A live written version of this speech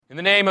In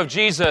the name of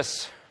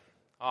Jesus,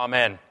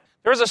 amen.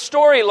 There's a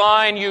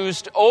storyline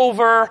used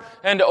over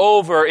and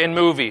over in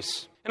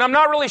movies. And I'm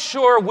not really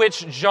sure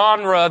which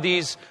genre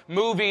these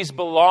movies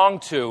belong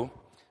to.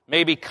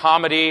 Maybe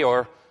comedy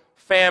or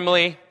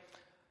family.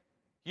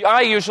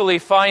 I usually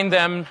find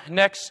them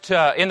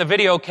in the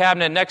video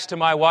cabinet next to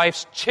my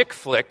wife's chick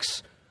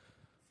flicks.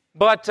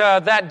 But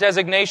that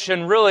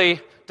designation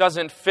really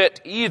doesn't fit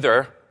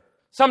either.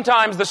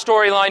 Sometimes the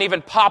storyline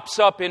even pops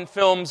up in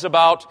films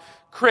about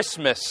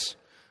Christmas.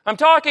 I'm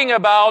talking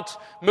about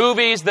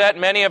movies that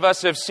many of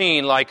us have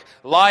seen, like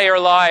Liar,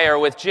 Liar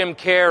with Jim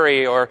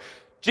Carrey, or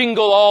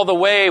Jingle All the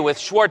Way with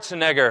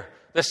Schwarzenegger,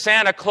 The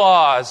Santa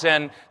Claus,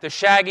 and The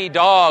Shaggy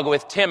Dog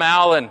with Tim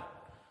Allen.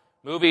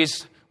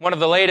 One of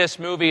the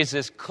latest movies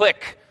is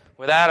Click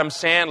with Adam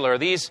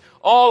Sandler.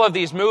 All of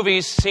these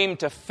movies seem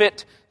to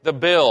fit the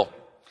bill.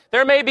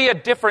 There may be a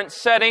different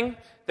setting,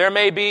 there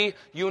may be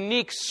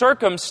unique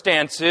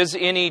circumstances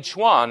in each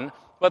one,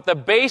 but the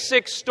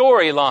basic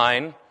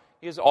storyline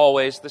is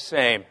always the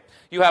same.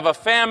 You have a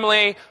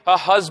family, a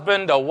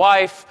husband, a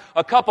wife,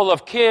 a couple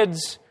of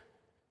kids.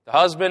 The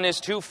husband is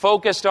too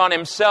focused on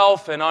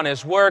himself and on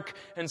his work,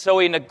 and so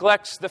he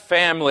neglects the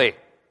family.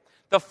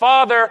 The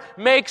father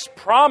makes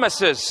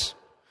promises.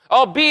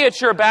 I'll be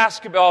at your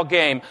basketball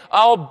game.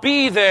 I'll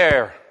be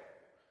there.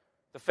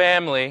 The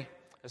family,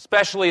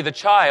 especially the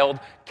child,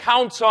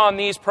 counts on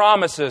these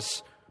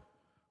promises,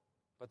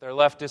 but they're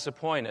left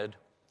disappointed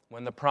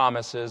when the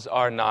promises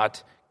are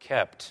not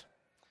kept.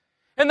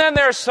 And then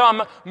there's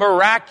some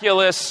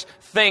miraculous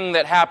thing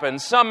that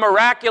happens, some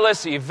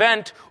miraculous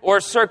event or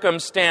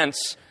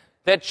circumstance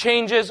that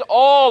changes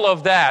all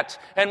of that.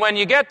 And when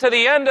you get to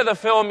the end of the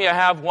film, you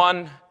have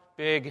one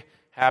big,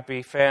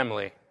 happy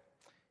family.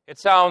 It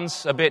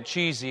sounds a bit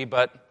cheesy,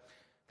 but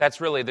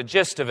that's really the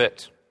gist of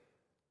it.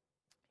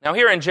 Now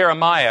here in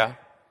Jeremiah,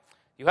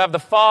 you have the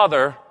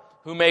father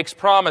who makes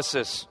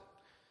promises.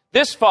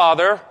 This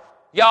father,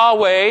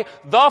 Yahweh,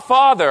 the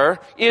Father,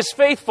 is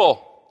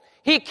faithful.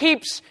 He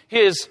keeps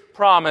his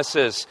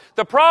promises.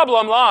 The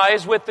problem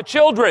lies with the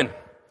children.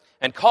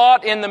 And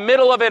caught in the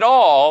middle of it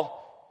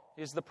all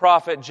is the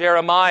prophet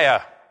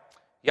Jeremiah,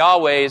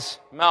 Yahweh's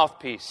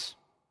mouthpiece.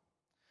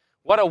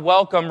 What a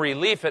welcome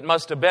relief it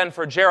must have been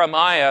for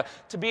Jeremiah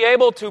to be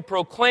able to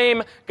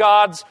proclaim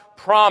God's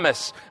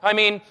promise. I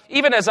mean,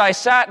 even as I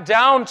sat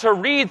down to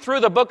read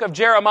through the book of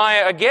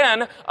Jeremiah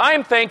again,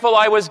 I'm thankful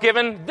I was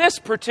given this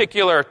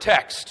particular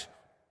text.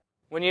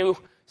 When you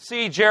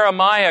see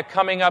Jeremiah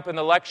coming up in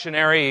the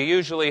lectionary, you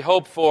usually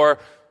hope for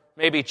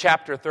maybe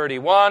chapter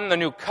 31, the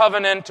New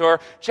Covenant,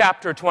 or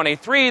chapter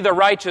 23, the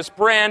righteous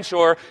branch,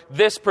 or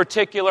this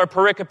particular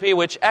pericope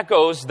which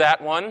echoes that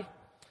one.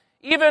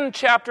 Even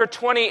chapter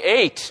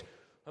 28,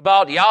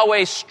 about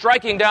Yahweh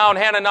striking down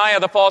Hananiah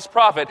the false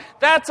prophet,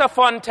 that's a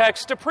fun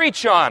text to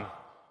preach on.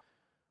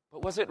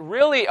 But was it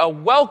really a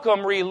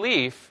welcome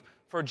relief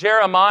for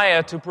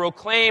Jeremiah to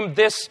proclaim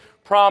this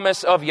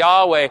promise of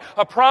Yahweh,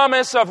 a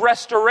promise of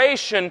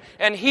restoration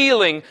and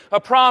healing, a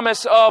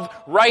promise of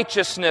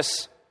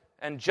righteousness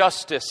and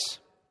justice?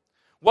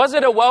 Was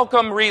it a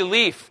welcome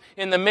relief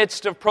in the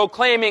midst of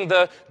proclaiming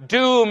the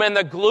doom and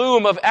the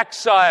gloom of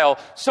exile,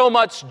 so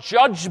much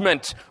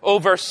judgment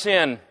over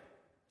sin?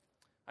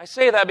 I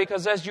say that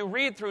because as you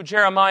read through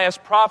Jeremiah's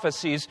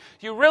prophecies,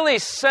 you really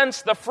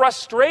sense the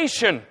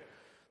frustration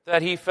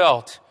that he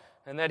felt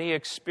and that he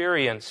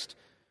experienced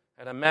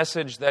at a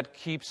message that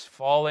keeps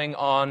falling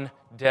on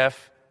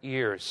deaf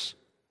ears.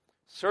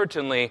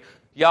 Certainly,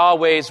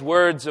 Yahweh's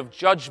words of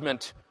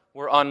judgment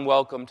were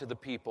unwelcome to the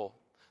people.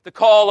 The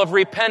call of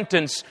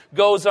repentance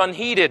goes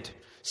unheeded.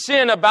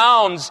 Sin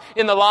abounds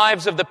in the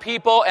lives of the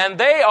people, and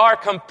they are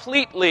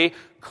completely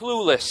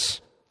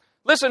clueless.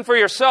 Listen for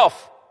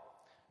yourself.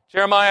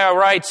 Jeremiah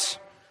writes,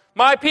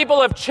 "My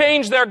people have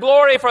changed their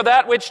glory for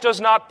that which does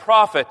not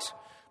profit.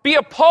 Be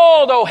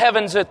appalled, O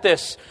heavens, at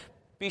this.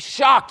 Be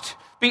shocked.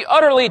 Be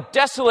utterly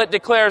desolate,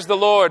 declares the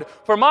Lord.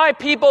 For my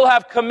people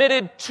have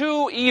committed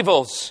two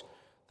evils.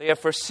 They have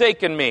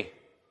forsaken me,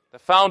 the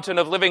fountain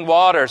of living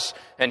waters,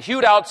 and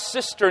hewed out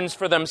cisterns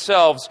for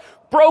themselves,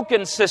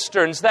 broken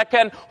cisterns that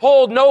can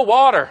hold no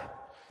water.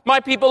 My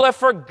people have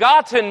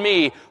forgotten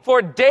me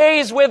for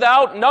days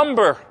without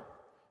number."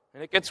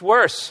 And it gets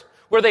worse.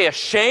 Were they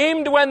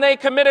ashamed when they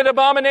committed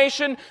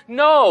abomination?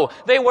 No,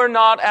 they were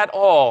not at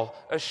all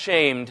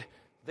ashamed.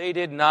 They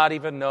did not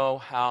even know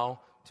how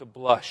to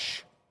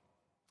blush.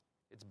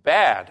 It's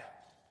bad.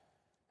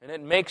 And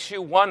it makes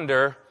you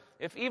wonder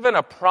if even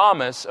a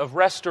promise of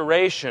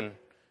restoration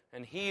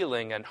and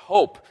healing and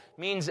hope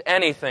means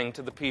anything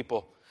to the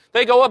people.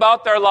 They go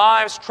about their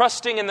lives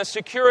trusting in the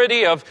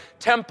security of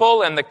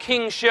temple and the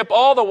kingship,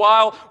 all the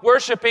while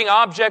worshiping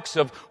objects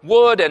of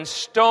wood and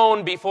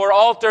stone before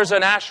altars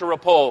and Asherah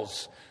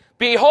poles.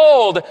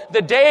 Behold,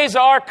 the days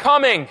are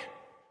coming.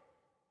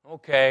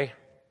 Okay,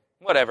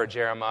 whatever,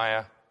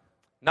 Jeremiah.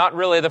 Not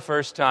really the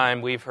first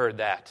time we've heard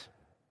that.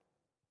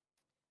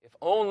 If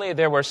only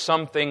there were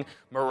something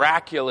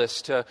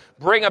miraculous to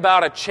bring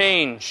about a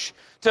change,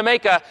 to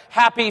make a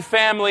happy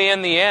family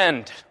in the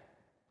end.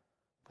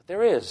 But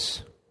there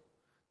is.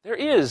 There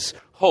is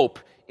hope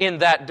in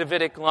that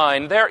Davidic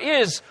line. There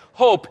is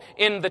hope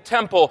in the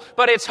temple,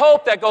 but it's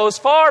hope that goes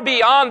far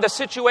beyond the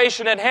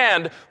situation at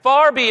hand,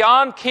 far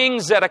beyond King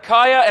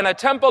Zedekiah and a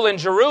temple in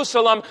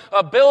Jerusalem,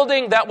 a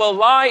building that will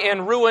lie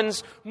in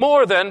ruins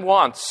more than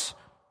once.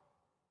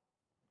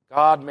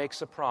 God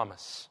makes a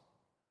promise,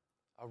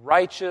 a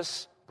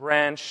righteous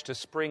branch to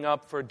spring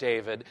up for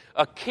David,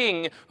 a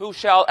king who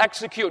shall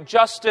execute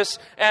justice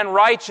and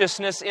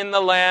righteousness in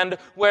the land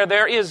where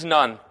there is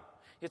none.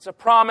 It's a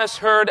promise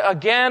heard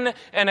again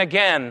and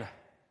again.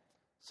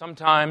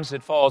 Sometimes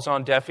it falls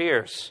on deaf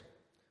ears,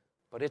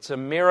 but it's a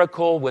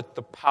miracle with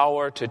the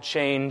power to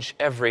change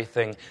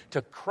everything,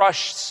 to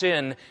crush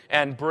sin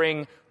and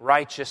bring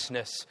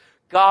righteousness.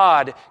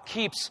 God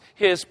keeps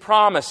His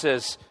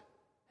promises,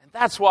 and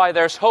that's why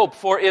there's hope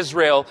for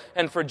Israel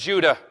and for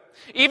Judah.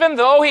 Even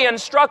though He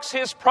instructs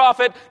His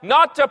prophet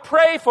not to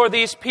pray for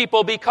these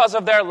people because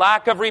of their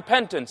lack of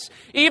repentance,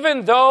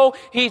 even though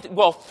He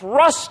will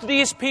thrust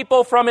these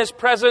people from His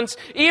presence,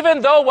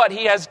 even though what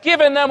He has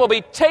given them will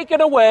be taken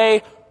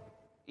away,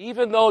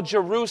 even though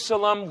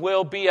Jerusalem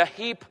will be a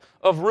heap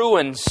of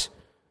ruins,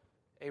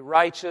 a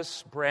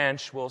righteous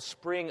branch will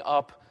spring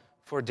up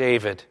for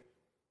David,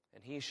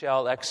 and he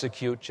shall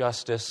execute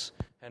justice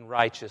and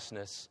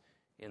righteousness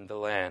in the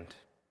land.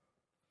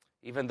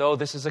 Even though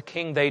this is a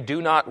king they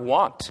do not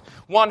want,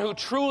 one who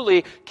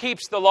truly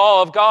keeps the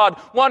law of God,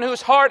 one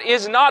whose heart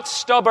is not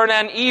stubborn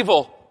and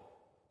evil,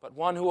 but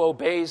one who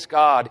obeys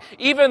God.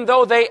 Even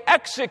though they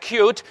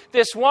execute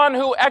this one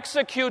who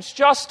executes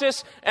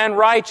justice and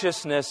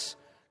righteousness,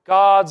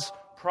 God's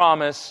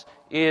promise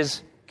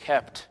is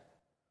kept.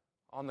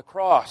 On the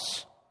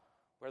cross,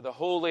 where the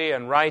holy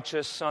and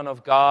righteous Son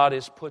of God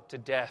is put to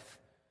death,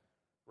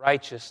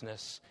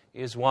 righteousness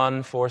is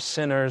won for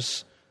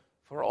sinners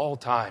for all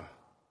time.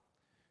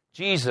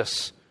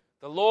 Jesus,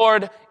 the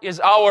Lord, is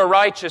our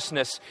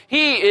righteousness.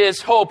 He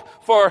is hope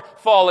for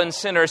fallen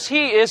sinners.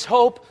 He is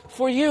hope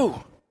for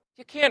you.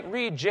 You can't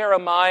read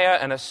Jeremiah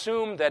and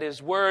assume that his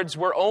words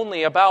were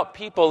only about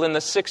people in the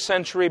 6th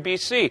century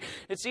BC.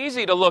 It's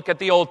easy to look at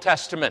the Old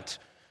Testament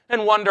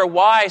and wonder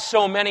why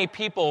so many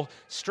people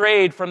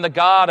strayed from the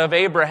God of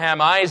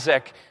Abraham,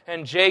 Isaac,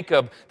 and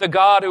Jacob, the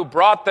God who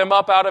brought them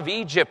up out of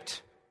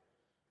Egypt.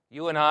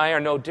 You and I are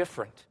no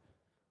different.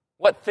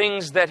 What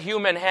things that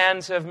human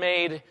hands have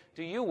made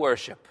do you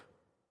worship?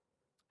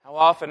 How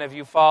often have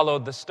you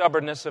followed the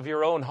stubbornness of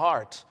your own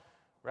heart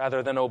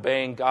rather than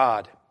obeying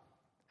God?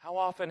 How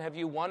often have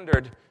you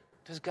wondered,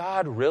 does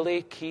God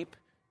really keep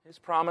His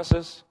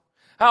promises?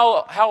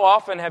 How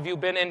often have you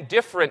been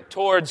indifferent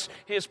towards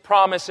His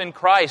promise in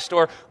Christ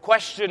or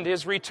questioned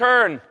His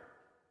return?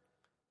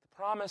 The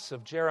promise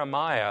of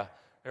Jeremiah,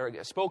 or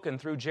spoken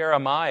through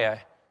Jeremiah,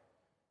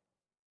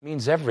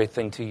 means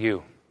everything to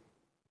you.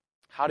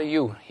 How do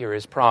you hear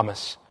His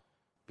promise?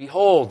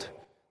 Behold,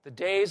 the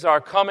days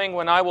are coming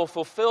when I will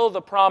fulfill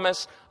the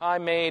promise I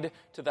made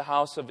to the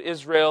house of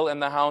Israel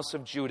and the house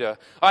of Judah.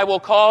 I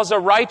will cause a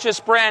righteous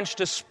branch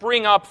to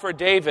spring up for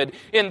David.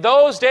 In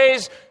those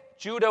days,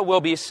 Judah will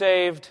be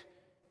saved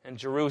and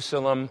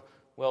Jerusalem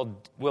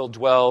will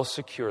dwell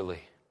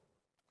securely.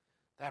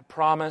 That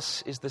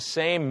promise is the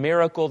same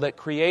miracle that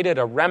created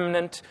a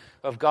remnant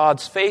of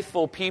God's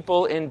faithful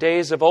people in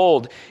days of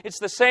old. It's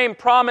the same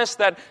promise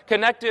that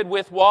connected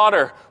with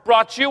water,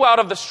 brought you out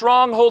of the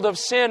stronghold of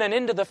sin and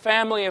into the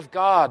family of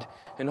God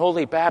in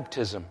holy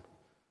baptism.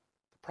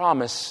 The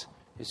promise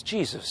is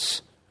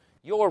Jesus,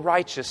 your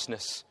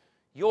righteousness,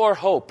 your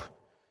hope,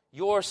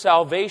 your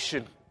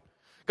salvation.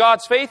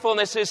 God's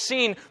faithfulness is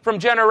seen from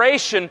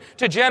generation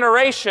to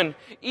generation,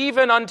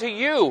 even unto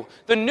you,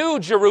 the new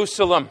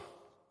Jerusalem.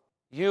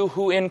 You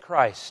who in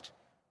Christ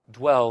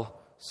dwell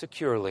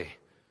securely.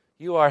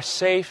 You are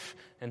safe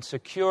and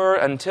secure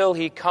until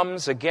He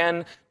comes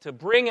again to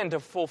bring into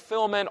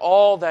fulfillment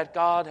all that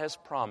God has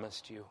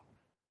promised you.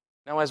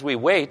 Now, as we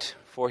wait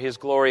for His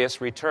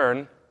glorious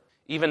return,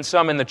 even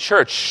some in the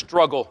church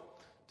struggle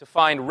to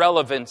find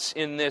relevance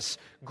in this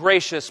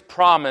gracious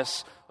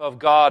promise of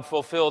God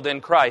fulfilled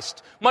in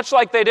Christ, much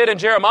like they did in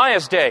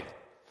Jeremiah's day.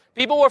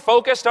 People were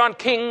focused on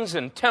kings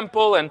and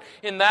temple, and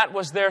in that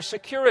was their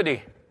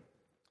security.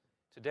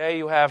 Today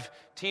you have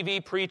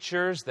TV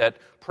preachers that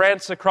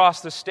prance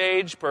across the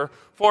stage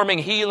performing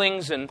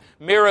healings and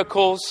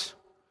miracles.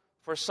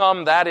 For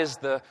some, that is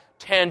the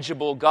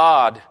tangible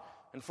God,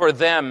 and for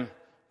them,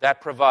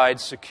 that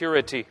provides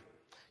security.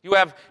 You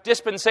have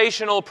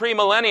dispensational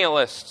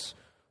premillennialists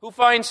who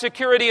find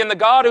security in the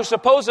God who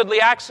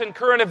supposedly acts in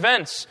current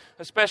events,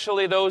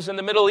 especially those in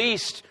the Middle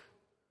East.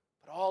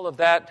 But all of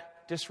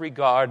that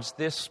disregards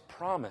this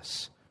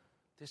promise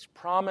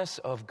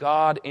of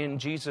God in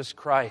Jesus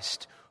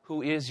Christ,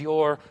 who is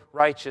your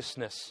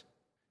righteousness.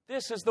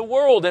 This is the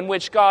world in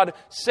which God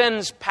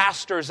sends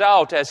pastors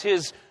out as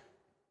His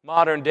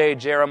modern-day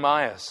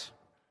Jeremiahs.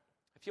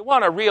 If you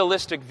want a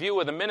realistic view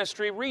of the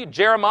ministry, read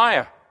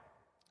Jeremiah.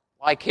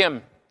 Like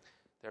him,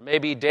 there may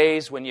be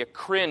days when you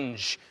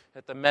cringe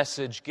at the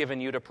message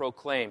given you to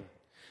proclaim.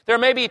 There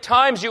may be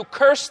times you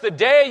curse the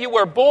day you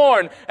were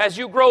born as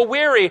you grow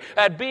weary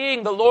at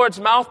being the Lord's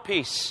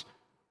mouthpiece.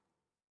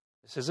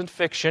 This isn't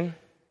fiction.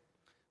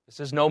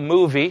 This is no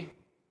movie.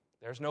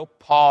 There's no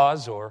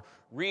pause or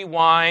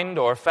rewind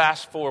or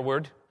fast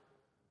forward.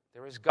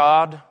 There is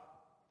God.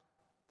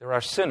 There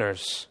are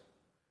sinners.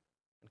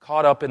 And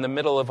caught up in the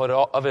middle of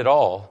it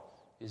all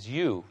is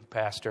you,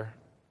 Pastor.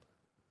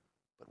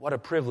 But what a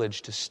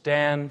privilege to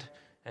stand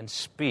and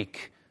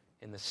speak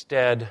in the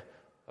stead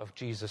of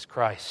Jesus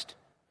Christ.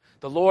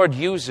 The Lord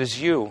uses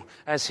you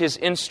as His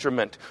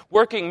instrument,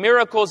 working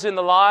miracles in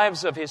the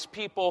lives of His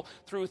people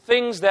through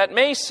things that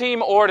may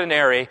seem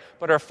ordinary,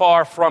 but are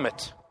far from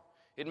it.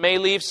 It may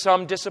leave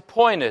some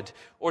disappointed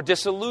or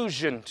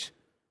disillusioned,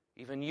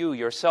 even you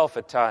yourself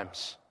at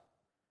times.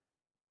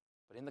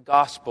 But in the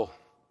gospel,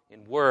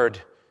 in word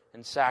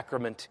and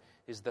sacrament,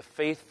 is the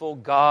faithful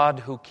God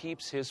who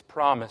keeps His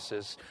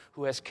promises,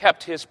 who has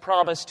kept His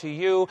promise to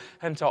you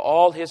and to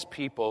all His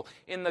people.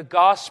 In the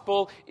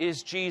gospel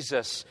is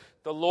Jesus,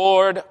 the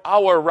Lord,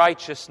 our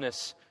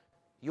righteousness,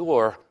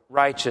 your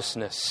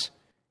righteousness.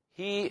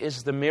 He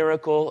is the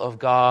miracle of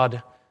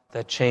God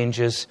that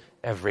changes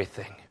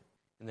everything.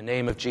 In the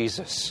name of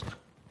Jesus,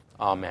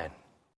 amen.